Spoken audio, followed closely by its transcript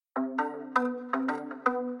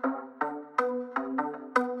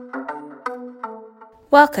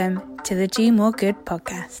Welcome to the Do More Good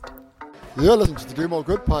podcast. You're listening to the Do More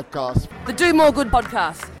Good podcast. The Do More Good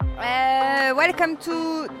podcast. Welcome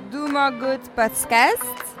to Do More Good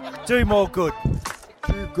podcast. Do More Good.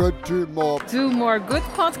 Do good, do more. Do More Good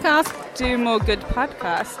podcast. Do More Good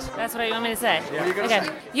podcast. That's what you want me to say? Yeah. Okay.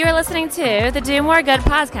 You're listening to the Do More Good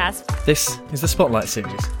podcast. This is the Spotlight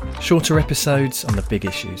series. Shorter episodes on the big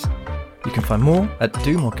issues. You can find more at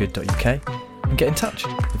domoregood.uk and get in touch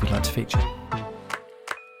if you'd like to feature.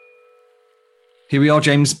 Here we are,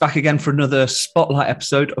 James, back again for another Spotlight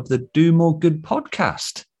episode of the Do More Good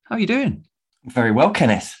podcast. How are you doing? Very well,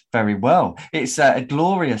 Kenneth. Very well. It's a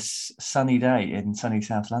glorious sunny day in sunny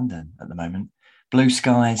South London at the moment. Blue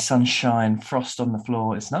skies, sunshine, frost on the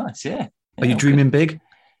floor. It's nice, yeah. Are you dreaming big?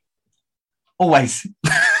 Always.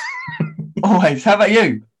 Always. How about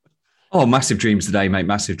you? Oh, massive dreams today, mate.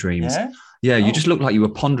 Massive dreams. Yeah, you just looked like you were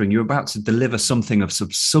pondering. You were about to deliver something of some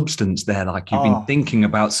substance there, like you've been thinking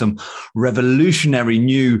about some revolutionary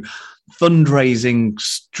new fundraising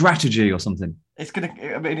strategy or something. It's got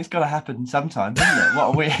to happen sometime, isn't it? What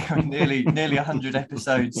are we? nearly 100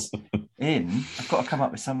 episodes in. I've got to come up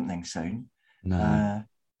with something soon. No.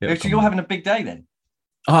 So you're having a big day then?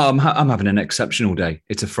 Oh, I'm having an exceptional day.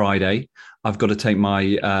 It's a Friday. I've got to take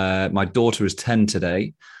my daughter is 10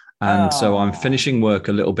 today. And so I'm finishing work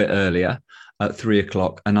a little bit earlier at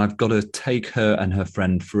 3:00, and I've got to take her and her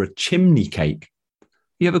friend for a chimney cake.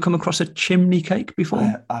 You ever come across a chimney cake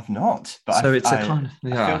before? I've not. But so I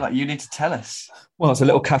feel like you need to tell us. Well, it's a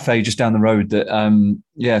little cafe just down the road that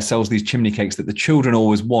sells these chimney cakes that the children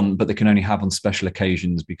always want, but they can only have on special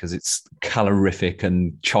occasions because it's calorific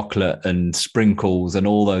and chocolate and sprinkles and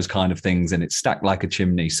all those kind of things, and it's stacked like a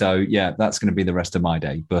chimney. So yeah, that's going to be the rest of my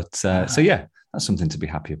day. But so yeah. That's something to be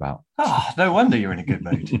happy about. Oh, no wonder you're in a good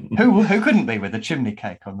mood. Who couldn't be with a chimney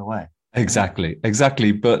cake on the way? Exactly.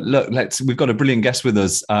 But look, we've got a brilliant guest with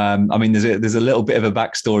us. There's a little bit of a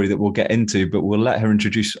backstory that we'll get into, but we'll let her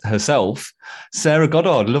introduce herself. Sarah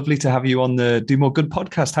Goddard, lovely to have you on the Do More Good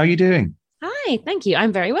podcast. How are you doing? Hi, thank you.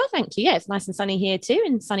 I'm very well, thank you. Yeah, it's nice and sunny here too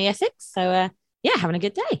in sunny Essex. So having a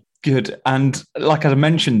good day. Good. And like I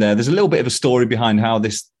mentioned there's a little bit of a story behind how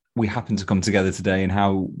we happened to come together today and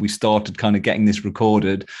how we started kind of getting this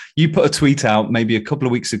recorded. You put a tweet out maybe a couple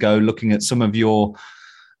of weeks ago looking at some of your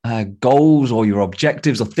goals or your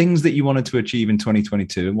objectives or things that you wanted to achieve in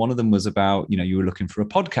 2022. And one of them was about, you were looking for a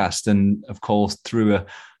podcast. And of course, through a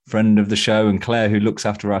friend of the show and Claire, who looks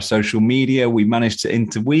after our social media, we managed to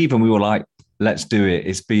interweave and we were like, let's do it.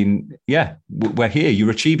 It's been, we're here.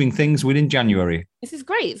 You're achieving things within January. This is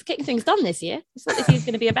great. It's getting things done this year. That's what this year's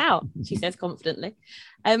going to be about, she says confidently.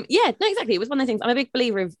 Exactly. It was one of the things. I'm a big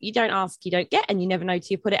believer of you don't ask, you don't get, and you never know till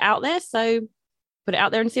you put it out there. So put it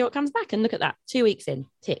out there and see what comes back. And look at that. 2 weeks in,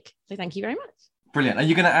 tick. So thank you very much. Brilliant. Are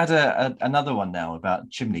you going to add another one now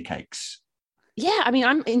about chimney cakes? Yeah,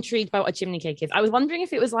 I'm intrigued by what a chimney cake is. I was wondering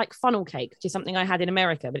if it was like funnel cake, which is something I had in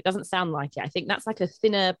America, but it doesn't sound like it. I think that's like a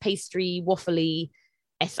thinner pastry, waffly.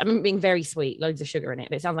 I remember being very sweet, loads of sugar in it,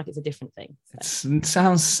 but it sounds like it's a different thing. So. It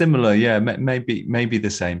sounds similar, yeah. Maybe the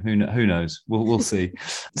same. Who knows? We'll see.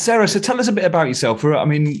 Sarah, so tell us a bit about yourself.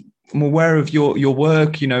 I'm aware of your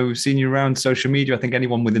work, seeing you around social media. I think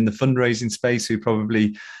anyone within the fundraising space who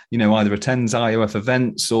probably, either attends IOF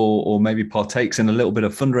events or maybe partakes in a little bit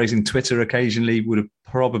of fundraising Twitter occasionally would have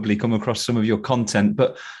probably come across some of your content.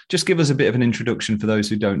 But just give us a bit of an introduction for those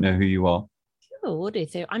who don't know who you are. Sure, will do.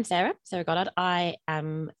 So I'm Sarah Goddard. I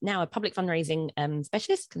am now a public fundraising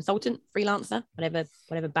specialist, consultant, freelancer,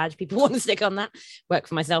 whatever badge people want to stick on that. Work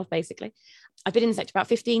for myself, basically. I've been in the sector about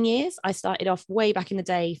 15 years. I started off way back in the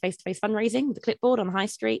day, face-to-face fundraising with a clipboard on High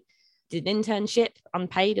Street, did an internship,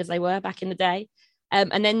 unpaid as they were back in the day,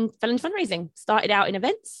 and then fell into fundraising. Started out in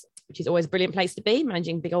events, which is always a brilliant place to be,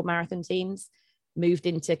 managing big old marathon teams, moved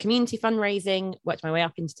into community fundraising, worked my way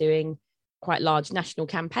up into doing quite large national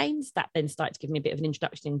campaigns. That then started to give me a bit of an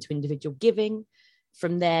introduction into individual giving.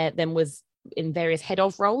 From there, then was in various head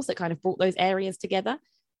of roles that kind of brought those areas together.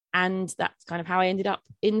 And that's kind of how I ended up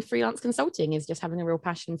in freelance consulting, is just having a real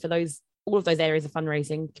passion for all of those areas of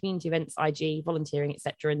fundraising, community events, IG, volunteering,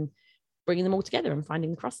 etc., and bringing them all together and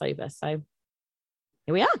finding the crossover. So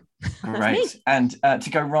here we are. Great. And to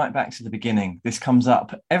go right back to the beginning, this comes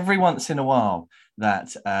up every once in a while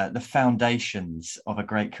that the foundations of a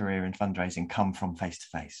great career in fundraising come from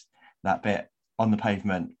face-to-face. That bit on the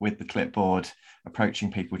pavement with the clipboard,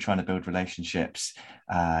 approaching people, trying to build relationships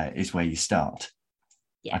is where you start.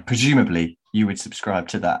 Yeah. Presumably you would subscribe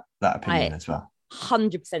to that opinion as well.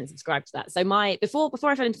 100% subscribe to that. So before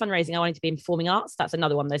I fell into fundraising, I wanted to be in performing arts. That's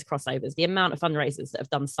another one of those crossovers. The amount of fundraisers that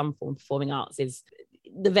have done some form of performing arts is,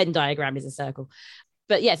 the Venn diagram is a circle.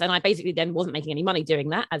 But yes, and I basically then wasn't making any money doing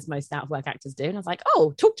that, as most out of work actors do. And I was like,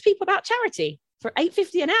 oh, talk to people about charity for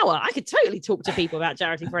 $8.50 an hour. I could totally talk to people about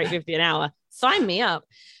charity for $8.50 an hour. Sign me up.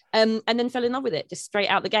 And then fell in love with it just straight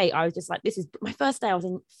out the gate. I was just like, this is my first day. I was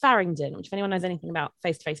in Farringdon, which if anyone knows anything about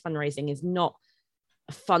face-to-face fundraising is not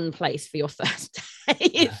a fun place for your first day.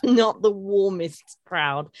 It's not the warmest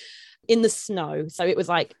crowd, in the snow. So it was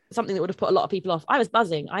like something that would have put a lot of people off. I was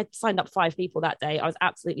buzzing. I signed up 5 people that day. I was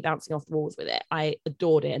absolutely bouncing off the walls with it. I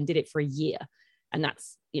adored it and did it for a year. And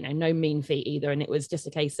that's, no mean feat either. And it was just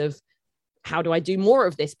a case of, how do I do more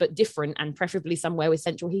of this, but different, and preferably somewhere with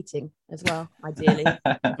central heating as well, ideally.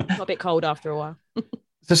 Got a bit cold after a while.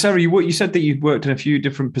 So Sarah, you said that you'd worked in a few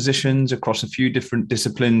different positions across a few different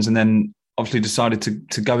disciplines, and then obviously decided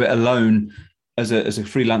to go it alone as a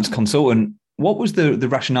freelance consultant. What was the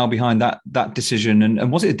rationale behind that decision,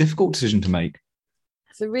 and was it a difficult decision to make?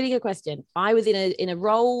 That's a really good question. I was in a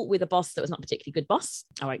role with a boss that was not a particularly good boss.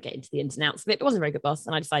 I won't get into the ins and outs of it, but it wasn't a very good boss,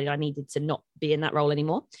 and I decided I needed to not be in that role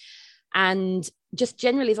anymore. And just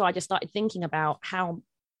generally, so I just started thinking about how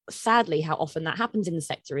often that happens in the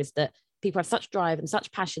sector, is that people have such drive and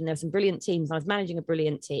such passion. There are some brilliant teams. I was managing a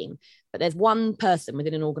brilliant team, but there's one person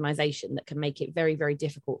within an organization that can make it very, very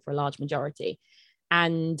difficult for a large majority.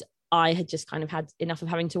 And I had just kind of had enough of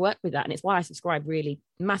having to work with that. And it's why I subscribe really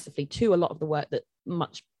massively to a lot of the work that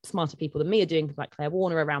much smarter people than me are doing, like Claire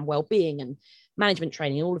Warner, around well-being and management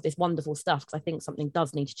training and all of this wonderful stuff. Because I think something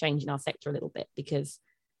does need to change in our sector a little bit, because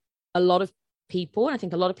a lot of people, and I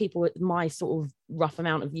think a lot of people with my sort of rough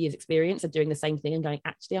amount of years experience, are doing the same thing and going,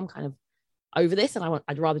 actually, I'm kind of over this, and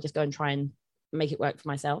I'd rather just go and try and make it work for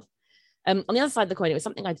myself. On the other side of the coin, it was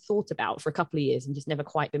something I'd thought about for a couple of years and just never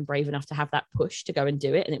quite been brave enough to have that push to go and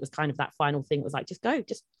do it. And it was kind of that final thing. It was like, just go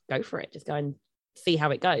for it. Just go and see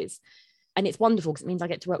how it goes. And it's wonderful because it means I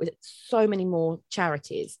get to work with so many more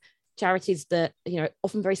charities that,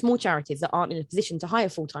 often very small charities that aren't in a position to hire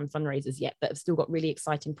full-time fundraisers yet, but have still got really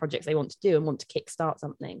exciting projects they want to do and want to kickstart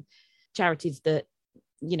something. Charities that,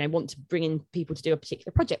 want to bring in people to do a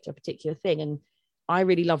particular project or a particular thing. And I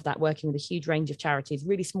really love that, working with a huge range of charities,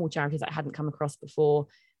 really small charities that I hadn't come across before,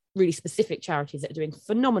 really specific charities that are doing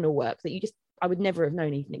phenomenal work that I would never have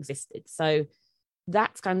known even existed. So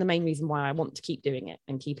that's kind of the main reason why I want to keep doing it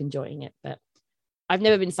and keep enjoying it. But I've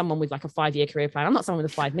never been someone with like a 5-year career plan. I'm not someone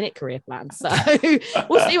with a 5-minute career plan. So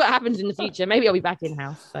we'll see what happens in the future. Maybe I'll be back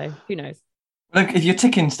in-house. So who knows? Look, if you're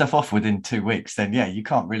ticking stuff off within 2 weeks, then yeah, you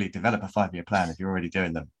can't really develop a 5-year plan if you're already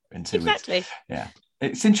doing them in 2 weeks. Exactly. Yeah.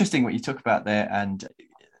 It's interesting what you talk about there. And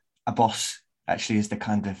a boss actually is the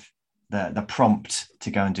kind of the prompt to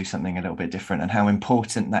go and do something a little bit different, and how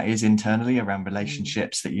important that is internally around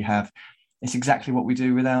relationships that you have. It's exactly what we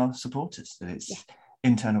do with our supporters. That it's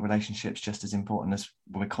internal relationships just as important as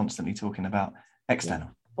we're constantly talking about external.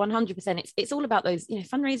 100%. It's all about those,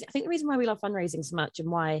 fundraising. I think the reason why we love fundraising so much and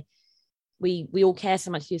why we all care so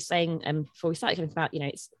much, you're saying before we started talking about,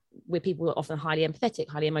 we're people who are often highly empathetic,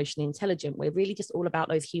 highly emotionally intelligent. We're really just all about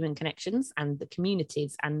those human connections and the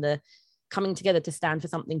communities and the coming together to stand for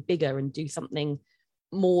something bigger and do something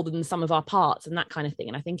more than the sum of our parts and that kind of thing.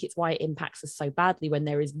 And I think it's why it impacts us so badly when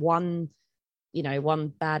there is one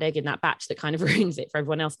bad egg in that batch that kind of ruins it for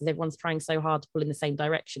everyone else, because everyone's trying so hard to pull in the same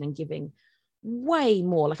direction and giving way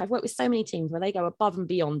more. Like, I've worked with so many teams where they go above and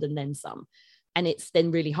beyond and then some. And it's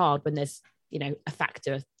then really hard when there's, a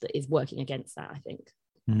factor that is working against that, I think.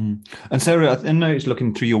 Mm. And Sarah, I noticed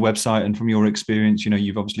looking through your website and from your experience,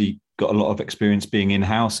 you've obviously got a lot of experience being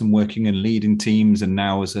in-house and working and leading teams. And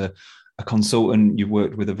now as a consultant, you've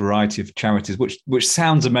worked with a variety of charities, which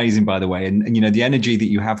sounds amazing, by the way. And the energy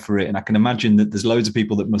that you have for it. And I can imagine that there's loads of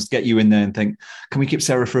people that must get you in there and think, can we keep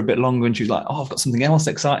Sarah for a bit longer? And she's like, oh, I've got something else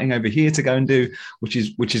exciting over here to go and do, which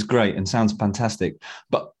is great and sounds fantastic.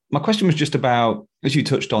 But my question was just about, as you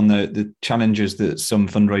touched on, the challenges that some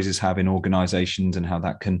fundraisers have in organizations and how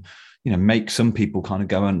that can, make some people kind of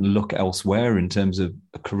go and look elsewhere in terms of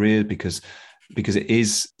a career because it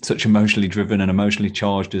is such emotionally driven and emotionally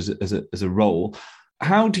charged as a role.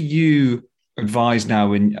 How do you advise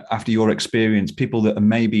now, after your experience, people that are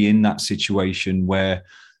maybe in that situation where,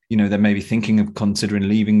 they're maybe thinking of considering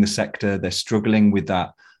leaving the sector, they're struggling with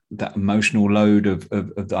that emotional load of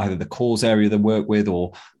either the cause area they work with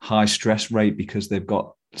or high stress rate because they've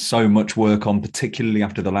got so much work on, particularly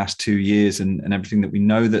after the last 2 years and everything that we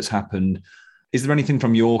know that's happened. Is there anything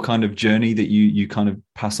from your kind of journey that you kind of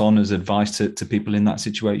pass on as advice to people in that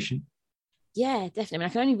situation? Yeah, definitely. I mean, I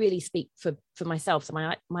can only really speak for myself. So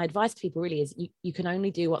my advice to people really is you can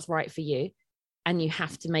only do what's right for you, and you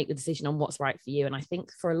have to make the decision on what's right for you. And I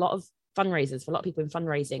think for a lot of fundraisers, for a lot of people in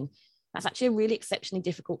fundraising, that's actually a really exceptionally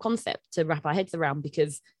difficult concept to wrap our heads around,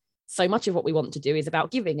 because so much of what we want to do is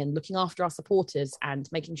about giving and looking after our supporters and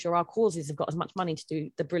making sure our causes have got as much money to do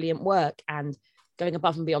the brilliant work and going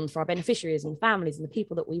above and beyond for our beneficiaries and families and the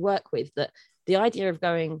people that we work with, that the idea of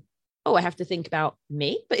going, oh, I have to think about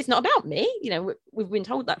me, but it's not about me. You know, we've been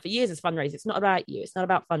told that for years as fundraisers. It's not about you. It's not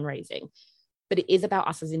about fundraising, but it is about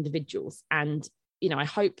us as individuals. And, you know, I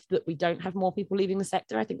hope that we don't have more people leaving the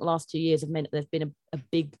sector. I think the last 2 years have meant that there's been a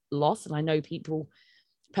big loss. And I know people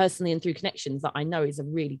personally and through connections that I know is a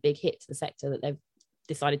really big hit to the sector, that they've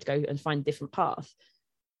decided to go and find a different path.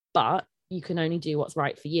 But you can only do what's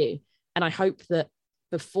right for you. And I hope that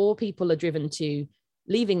before people are driven to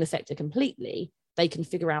leaving the sector completely, they can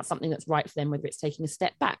figure out something that's right for them, whether it's taking a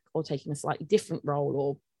step back or taking a slightly different role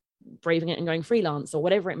or braving it and going freelance or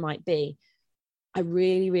whatever it might be. I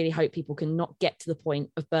really, really hope people can not get to the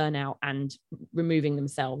point of burnout and removing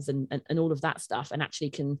themselves and all of that stuff, and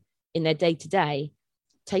actually can, in their day-to-day,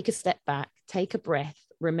 take a step back, take a breath,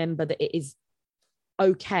 remember that it is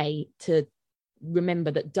okay to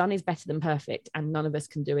remember that done is better than perfect and none of us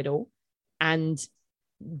can do it all. And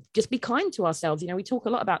just be kind to ourselves. You know, we talk a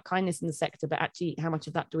lot about kindness in the sector, but actually how much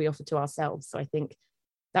of that do we offer to ourselves? So I think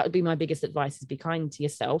that would be my biggest advice, is be kind to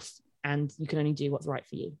yourself, and you can only do what's right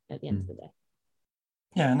for you at the end of the day.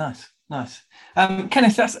 Yeah, nice.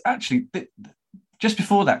 Kenneth, that's actually, just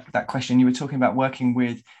before that question, you were talking about working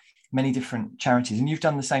with many different charities, and you've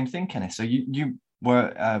done the same thing, Kenneth. So you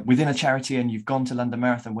were within a charity and you've gone to London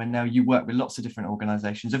Marathon, where now you work with lots of different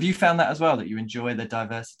organisations. Have you found that as well, that you enjoy the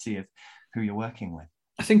diversity of who you're working with?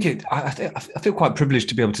 I think I feel quite privileged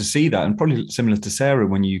to be able to see that, and probably similar to Sarah,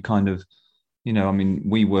 when you kind of, you know, I mean,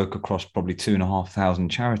 we work across probably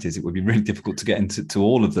 2,500 charities. It would be really difficult to get into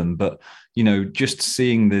all of them, but, you know, just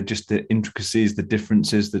seeing the intricacies, the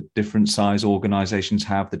differences that different size organisations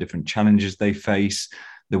have, the different challenges they face,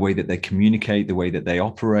 the way that they communicate, the way that they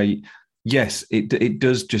operate. Yes, it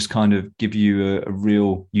does just kind of give you a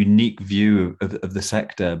real unique view of the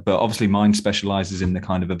sector. But obviously mine specialises in the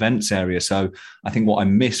kind of events area. So I think what I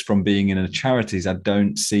miss from being in a charities, I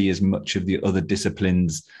don't see as much of the other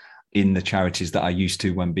disciplines in the charities that I used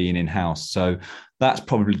to when being in-house. So that's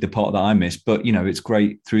probably the part that I miss. But, you know, it's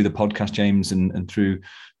great through the podcast, James, and through,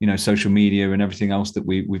 you know, social media and everything else that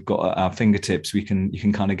we've got at our fingertips, you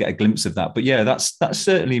can kind of get a glimpse of that. But yeah, that's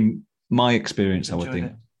certainly my experience, I would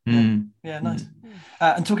think. Yeah, nice.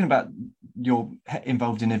 And talking about you're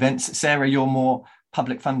involved in events, Sarah, you're more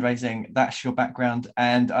public fundraising. That's your background.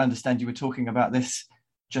 And I understand you were talking about this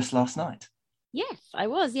just last night. Yes, I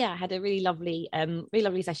was. Yeah, I had a really lovely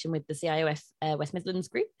session with the CIOF West Midlands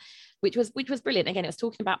group, which was brilliant. Again, it was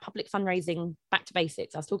talking about public fundraising back to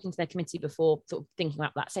basics. I was talking to their committee before, sort of thinking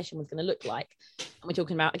about what that session was going to look like. And we're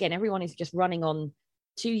talking about, again, everyone is just running on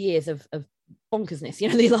 2 years of bonkersness. You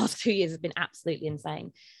know, the last 2 years have been absolutely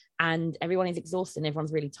insane, and everyone is exhausted and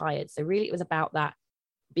everyone's really tired. So really it was about that,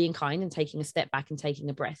 being kind and taking a step back and taking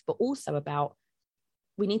a breath, but also about,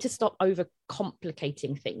 we need to stop over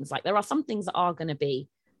complicating things. Like, there are some things that are going to be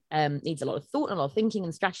needs a lot of thought and a lot of thinking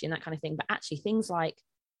and strategy and that kind of thing, but actually things like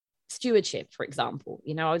stewardship, for example,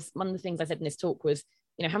 you know, one of the things I said in this talk was,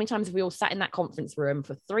 you know, how many times have we all sat in that conference room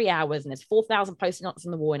for 3 hours and there's 4,000 post-it notes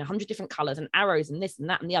on the wall in 100 different colors and arrows and this and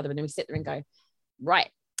that and the other, and then we sit there and go, right,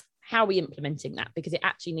 how are we implementing that? Because it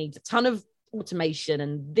actually needs a ton of automation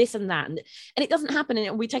and this and that, and it doesn't happen,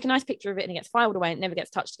 and we take a nice picture of it and it gets filed away and it never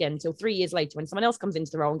gets touched again until 3 years later, when someone else comes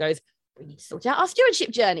into the role and goes, we need to sort out our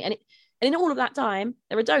stewardship journey. And in all of that time,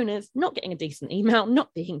 there are donors not getting a decent email,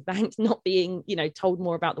 not being thanked, not being, you know, told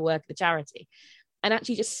more about the work of the charity. And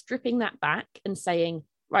actually just stripping that back and saying,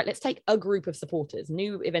 right, let's take a group of supporters,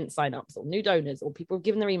 new event signups or new donors or people who've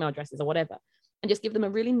given their email addresses or whatever, and just give them a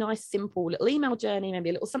really nice, simple little email journey, maybe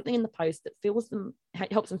a little something in the post that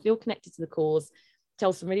helps them feel connected to the cause,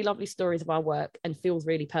 tells some really lovely stories of our work and feels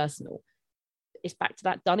really personal. It's back to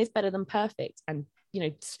that, done is better than perfect. And, you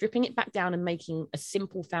know, stripping it back down and making a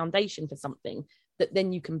simple foundation for something that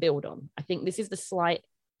then you can build on. I think this is the slight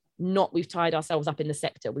knot we've tied ourselves up in the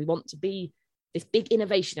sector. We want to be this big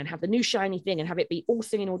innovation and have the new shiny thing and have it be all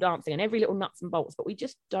singing, all dancing and every little nuts and bolts, but we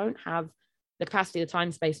just don't have the capacity, the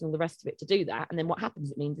time, space, and all the rest of it to do that. And then what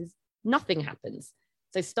happens, it means, is nothing happens.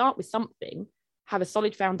 So start with something, have a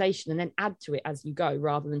solid foundation, and then add to it as you go,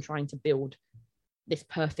 rather than trying to build this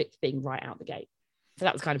perfect thing right out the gate. So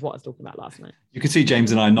that was kind of what I was talking about last night. You can see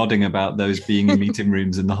James and I nodding about those being in meeting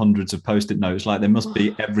rooms and the hundreds of post-it notes. Like, there must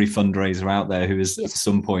be every fundraiser out there who has at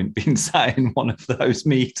some point been sat in one of those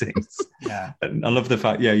meetings. Yeah. And I love the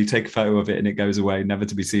fact, you take a photo of it and it goes away, never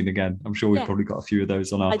to be seen again. I'm sure we've probably got a few of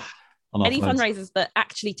those on our any phones. Fundraisers that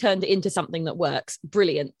actually turned it into something that works,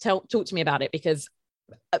 brilliant. Talk to me about it, because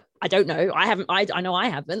I don't know. I haven't. I know I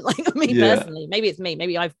haven't. Like me personally, maybe it's me.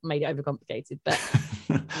 Maybe I've made it overcomplicated. But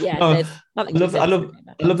yeah, No, there's nothing. I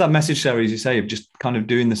love that message, Sarah, as you say, of just kind of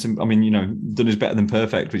doing this. I mean, done is better than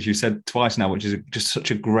perfect, which you said twice now, which is just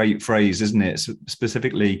such a great phrase, isn't it?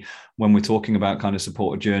 Specifically when we're talking about kind of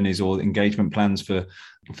supporter journeys or engagement plans for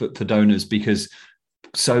donors, because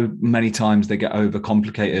so many times they get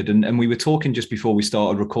overcomplicated. And we were talking just before we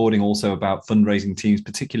started recording also about fundraising teams,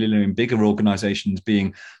 particularly in bigger organizations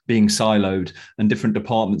being siloed and different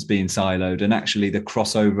departments being siloed, and actually the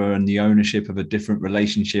crossover and the ownership of a different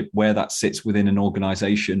relationship where that sits within an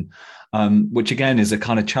organization, which again is a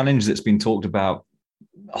kind of challenge that's been talked about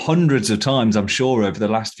hundreds of times, I'm sure, over the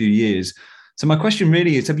last few years. So my question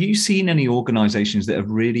really is, have you seen any organizations that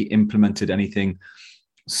have really implemented anything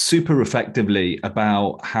super effectively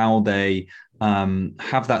about how they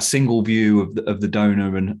have that single view of the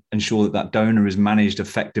donor and ensure that donor is managed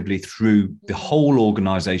effectively through the whole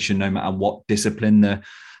organization, no matter what discipline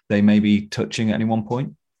they may be touching at any one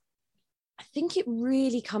point? I think it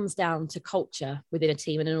really comes down to culture within a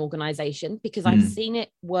team and an organization, because I've seen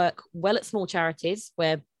it work well at small charities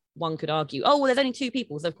where one could argue, oh, well, there's only 2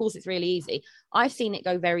 people, so of course it's really easy. I've seen it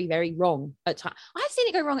go very, very wrong at times. I've seen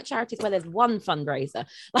it go wrong at charities where there's one fundraiser.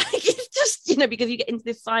 Like, it's just, because you get into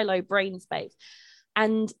this silo brain space.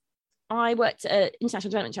 And I worked at an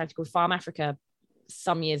international development charity called Farm Africa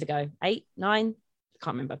some years ago, 8, 9, I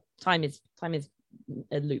can't remember. Time is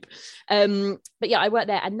a loop. But yeah, I worked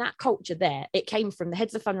there, and that culture there, it came from the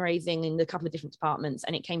heads of fundraising in a couple of different departments,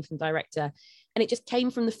 and it came from director. And it just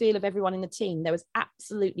came from the feel of everyone in the team. There was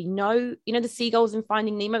absolutely no, the seagulls in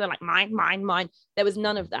Finding Nemo, they're like, mine, mine, mine. There was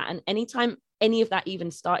none of that. And anytime any of that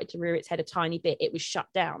even started to rear its head a tiny bit, it was shut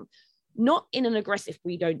down. Not in an aggressive,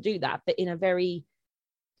 we don't do that, but in a very,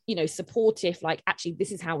 supportive, like, actually,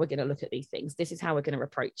 this is how we're going to look at these things. This is how we're going to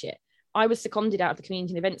approach it. I was seconded out of the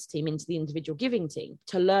community and events team into the individual giving team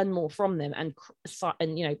to learn more from them and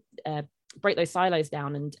break those silos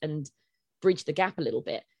down and bridge the gap a little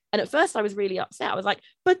bit. And at first I was really upset. I was like,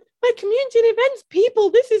 but my community and events people,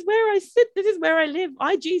 this is where I sit. This is where I live.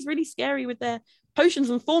 IG is really scary with their potions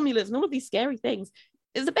and formulas and all of these scary things.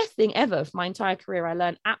 It was the best thing ever for my entire career. I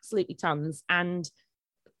learned absolutely tons, and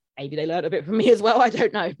maybe they learned a bit from me as well. I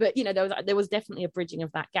don't know. But, there was definitely a bridging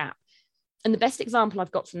of that gap. And the best example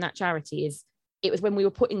I've got from that charity is it was when we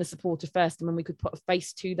were putting the supporter first and when we could put a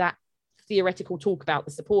face to that theoretical talk about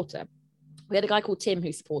the supporter. We had a guy called Tim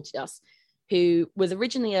who supported us, who was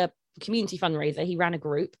originally a community fundraiser. He ran a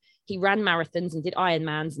group. He ran marathons and did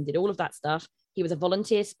Ironmans and did all of that stuff. He was a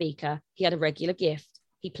volunteer speaker. He had a regular gift.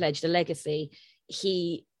 He pledged a legacy.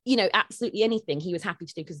 He, absolutely anything he was happy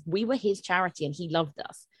to do because we were his charity and he loved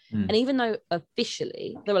us. And even though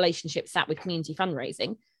officially the relationship sat with community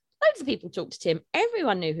fundraising, loads of people talked to Tim.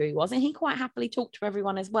 Everyone knew who he was, and he quite happily talked to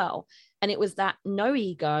everyone as well. And it was that no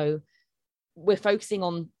ego. We're focusing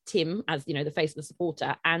on Tim as, the face of the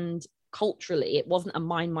supporter, and culturally it wasn't a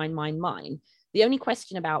mine. The only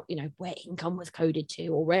question about, where income was coded to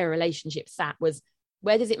or where a relationship sat was,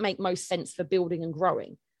 where does it make most sense for building and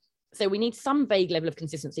growing? So we need some vague level of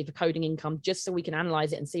consistency for coding income just so we can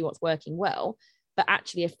analyze it and see what's working well. But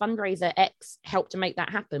actually, if fundraiser X helped to make that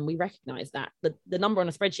happen, we recognize that the number on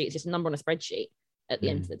a spreadsheet is just a number on a spreadsheet at the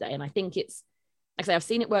end of the day. And I think it's, like I say, I've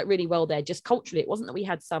seen it work really well there. Just culturally, it wasn't that we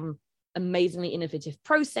had some amazingly innovative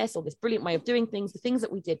process or this brilliant way of doing things. The things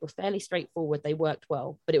that we did were fairly straightforward. They worked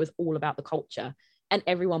well, but it was all about the culture. And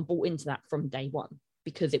everyone bought into that from day one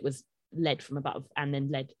because it was led from above and then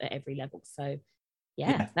led at every level. So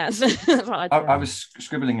that's what I was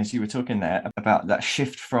scribbling as you were talking there about that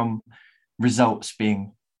shift from results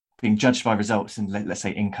being judged by results and let's say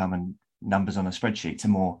income and numbers on a spreadsheet to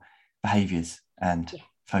more behaviors and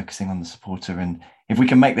focusing on the supporter. And if we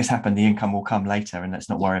can make this happen, the income will come later, and let's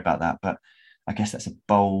not worry about that. But I guess that's a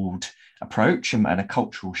bold approach and a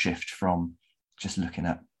cultural shift from just looking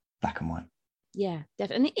at black and white. Yeah,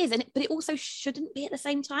 definitely. And it is, but it also shouldn't be at the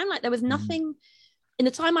same time. Like, there was nothing in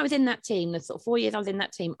the time I was in that team, the sort of 4 years I was in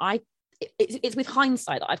that team, it's with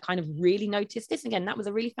hindsight that I've kind of really noticed this. Again, that was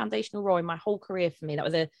a really foundational role in my whole career for me. That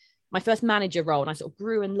was my first manager role, and I sort of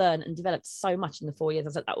grew and learned and developed so much in the 4 years I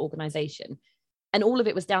was at that organization. And all of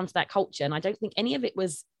it was down to that culture. And I don't think any of it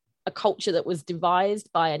was a culture that was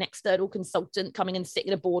devised by an external consultant coming and sitting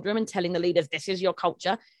in a boardroom and telling the leaders, this is your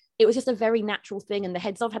culture. It was just a very natural thing. And the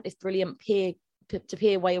heads of had this brilliant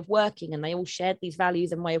peer-to-peer way of working, and they all shared these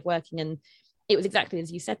values and way of working. And it was exactly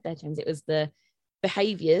as you said there, James. It was the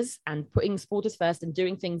behaviors and putting supporters first and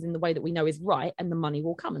doing things in the way that we know is right, and the money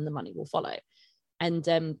will come and the money will follow. And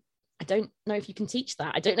I don't know if you can teach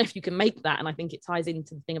that. I don't know if you can make that. And I think it ties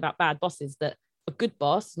into the thing about bad bosses, that a good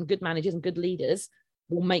boss and good managers and good leaders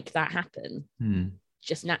will make that happen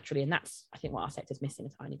just naturally. And that's, I think, what our sector's missing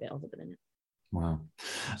a tiny bit of at the minute. Wow.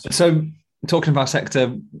 So talking of our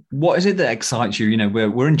sector, what is it that excites you? You know,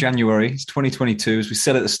 we're in January, it's 2022, as we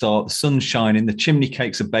said at the start, the sun's shining, the chimney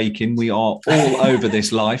cakes are baking. We are all over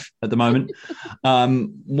this life at the moment.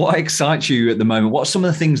 What excites you at the moment? What are some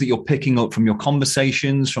of the things that you're picking up from your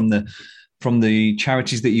conversations, from the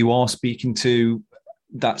charities that you are speaking to,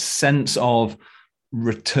 that sense of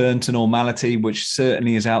return to normality, which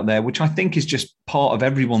certainly is out there, which I think is just part of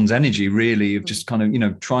everyone's energy, really, of just kind of, you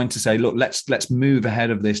know, trying to say, look, let's move ahead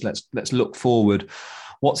of this. Let's look forward.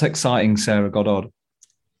 What's exciting, Sarah Goddard?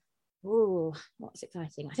 Oh, what's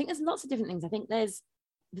exciting? I think there's lots of different things. I think there's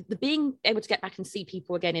the being able to get back and see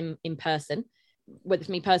people again in person, whether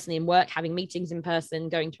for me personally in work, having meetings in person,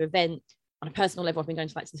 going to events. On a personal level, I've been going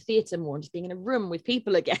to the theatre more and just being in a room with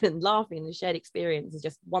people again and laughing, and the shared experience is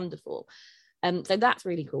just wonderful. So that's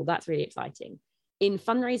really cool. That's really exciting. In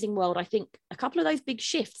fundraising world, I think a couple of those big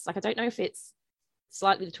shifts, like I don't know if it's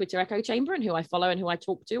slightly the Twitter echo chamber and who I follow and who I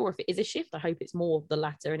talk to, or if it is a shift. I hope it's more the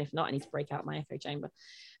latter. And if not, I need to break out my echo chamber.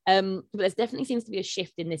 But there's definitely seems to be a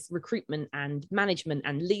shift in this recruitment and management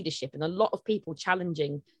and leadership, and a lot of people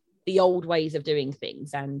challenging the old ways of doing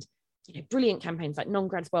things. And, you know, brilliant campaigns like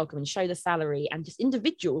Non-Grads Welcome and Show the Salary, and just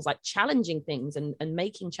individuals like challenging things and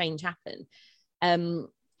making change happen.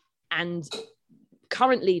 And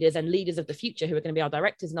current leaders and leaders of the future, who are going to be our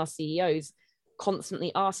directors and our CEOs,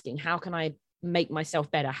 constantly asking, how can I make myself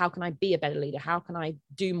better? How can I be a better leader? How can I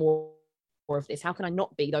do more of this? How can I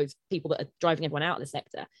not be those people that are driving everyone out of the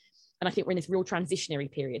sector? And I think we're in this real transitionary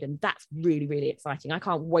period, and that's really, really exciting. I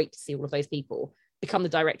can't wait to see all of those people become the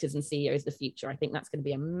directors and CEOs of the future. I think that's going to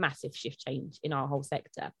be a massive shift change in our whole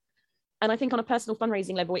sector. And I think on a personal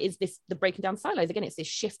fundraising level, it is the breaking down silos. Again, it's this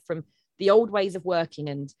shift from the old ways of working,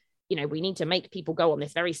 and, you know, we need to make people go on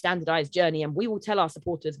this very standardized journey, and we will tell our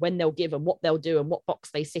supporters when they'll give and what they'll do and what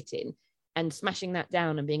box they sit in, and smashing that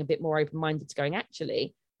down and being a bit more open-minded to going,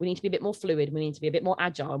 actually, we need to be a bit more fluid, we need to be a bit more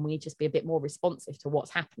agile, and we need to just be a bit more responsive to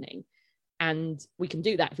what's happening. And we can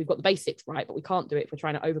do that if we've got the basics right, but we can't do it if we're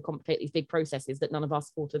trying to overcomplicate these big processes that none of our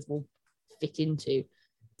supporters will fit into.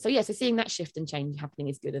 So yeah, so seeing that shift and change happening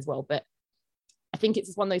is good as well. But I think it's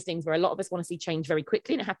just one of those things where a lot of us want to see change very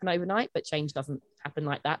quickly and it happen overnight, but change doesn't happen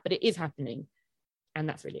like that, but it is happening. And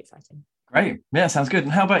that's really exciting. Great. Yeah, sounds good.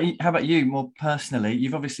 And how about you more personally?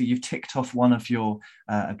 You've ticked off one of your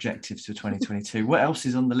objectives for 2022. What else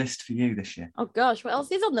is on the list for you this year? Oh gosh, what else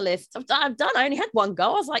is on the list? I've done. I only had one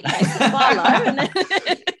goal. I was like, yeah, Barlow, and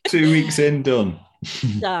then 2 weeks in, done.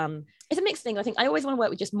 Done. It's a mixed thing. I think I always want to work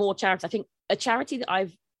with just more charities. I think a charity that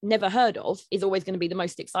I've never heard of is always going to be the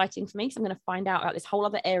most exciting for me. So I'm going to find out about this whole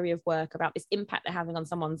other area of work, about this impact they're having on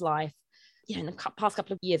someone's life. You know, in the past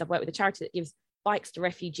couple of years, I've worked with a charity that gives bikes to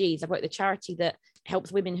refugees. I've worked with a charity that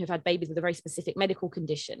helps women who've had babies with a very specific medical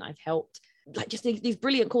condition. I've helped like just these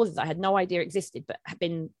brilliant causes I had no idea existed, but have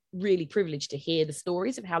been really privileged to hear the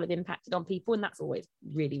stories of how they've impacted on people. And that's always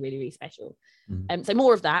really, really, really special. So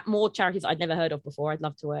more of that, more charities I'd never heard of before, I'd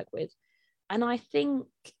love to work with. And I think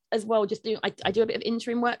as well, I do a bit of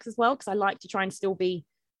interim work as well, because I like to try and still be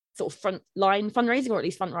sort of front line fundraising, or at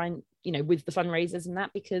least front line, you know, with the fundraisers and that,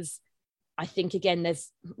 because I think, again,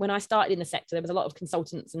 when I started in the sector, there was a lot of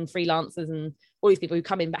consultants and freelancers and all these people who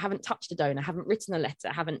come in but haven't touched a donor, haven't written a letter,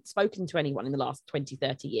 haven't spoken to anyone in the last 20,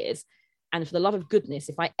 30 years. And for the love of goodness,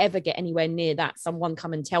 if I ever get anywhere near that, someone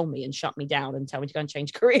come and tell me and shut me down and tell me to go and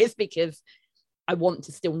change careers, because I want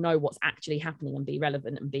to still know what's actually happening and be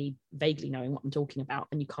relevant and be vaguely knowing what I'm talking about.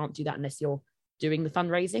 And you can't do that unless you're doing the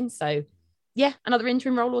fundraising. So yeah, another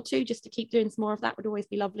interim role or two just to keep doing some more of that would always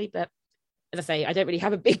be lovely. But as I say, I don't really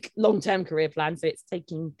have a big long-term career plan, so it's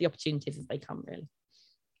taking the opportunities as they come, really.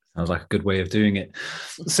 Sounds like a good way of doing it.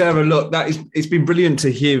 Sarah, look, it's been brilliant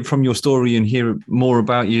to hear from your story and hear more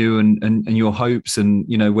about you and your hopes. And,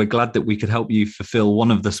 you know, we're glad that we could help you fulfill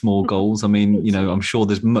one of the small goals. I mean, you know, I'm sure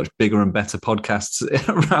there's much bigger and better podcasts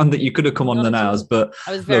around that you could have come on than ours, but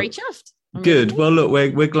I was very chuffed. Good. Well, look,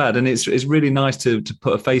 we're glad, and it's really nice to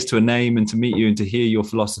put a face to a name and to meet you and to hear your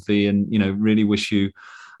philosophy, and, you know, really wish you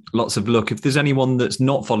lots of luck. If there's anyone that's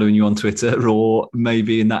not following you on Twitter, or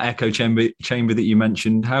maybe in that echo chamber that you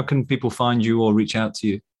mentioned, how can people find you or reach out to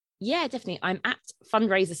you? Yeah, definitely. I'm at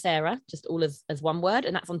Fundraiser Sarah, just all as one word,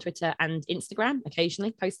 and that's on Twitter and Instagram,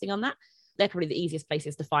 occasionally posting on that. They're probably the easiest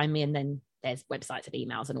places to find me, and then there's websites and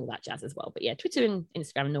emails and all that jazz as well. But yeah, Twitter and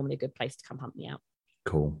Instagram are normally a good place to come hunt me out.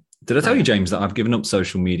 Cool. Did I tell you, James, that I've given up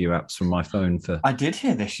social media apps from my phone for... I did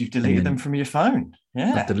hear this. You've deleted them from your phone.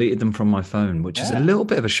 Yeah. I've deleted them from my phone, which is a little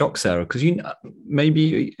bit of a shock, Sarah, because are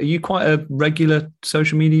you quite a regular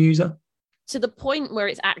social media user? to the point where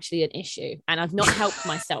it's actually an issue. And I've not helped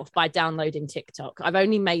myself by downloading TikTok. I've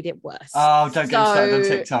only made it worse. Oh, don't get me started on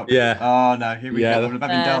TikTok. Yeah. Oh, no, here we go. We're having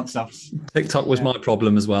dance-offs. TikTok was my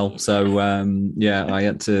problem as well. So, I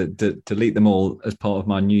had to delete them all as part of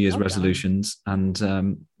my New Year's resolutions. And,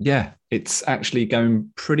 it's actually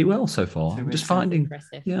going pretty well so far. I'm just finding...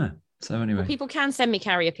 Impressive. Yeah. So anyway. Well, people can send me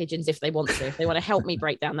carrier pigeons if they want to help me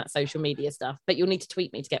break down that social media stuff. But you'll need to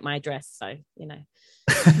tweet me to get my address. So,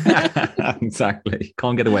 Exactly.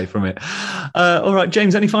 Can't get away from it. All right,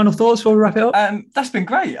 James, any final thoughts before we wrap it up? That's been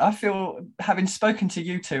great. I feel, having spoken to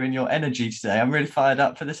you two and your energy today, I'm really fired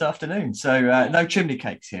up for this afternoon. So no chimney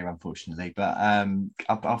cakes here, unfortunately, but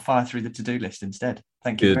I'll fire through the to-do list instead.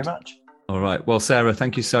 Thank you very much. All right. Well, Sarah,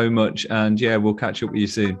 thank you so much. And we'll catch up with you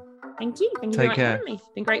soon. Thank you. Thank you Take care. For having me. It's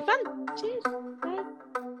been great fun. Cheers. Bye.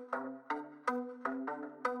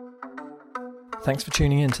 Thanks for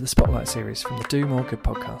tuning in to the Spotlight series from the Do More Good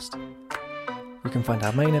podcast. You can find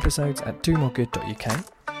our main episodes at domoregood.uk,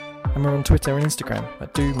 and we're on Twitter and Instagram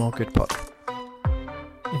at domoregoodpod.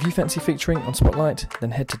 If you fancy featuring on Spotlight, then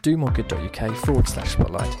head to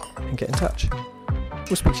domoregood.uk/spotlight and get in touch.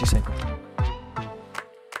 We'll speak to you soon.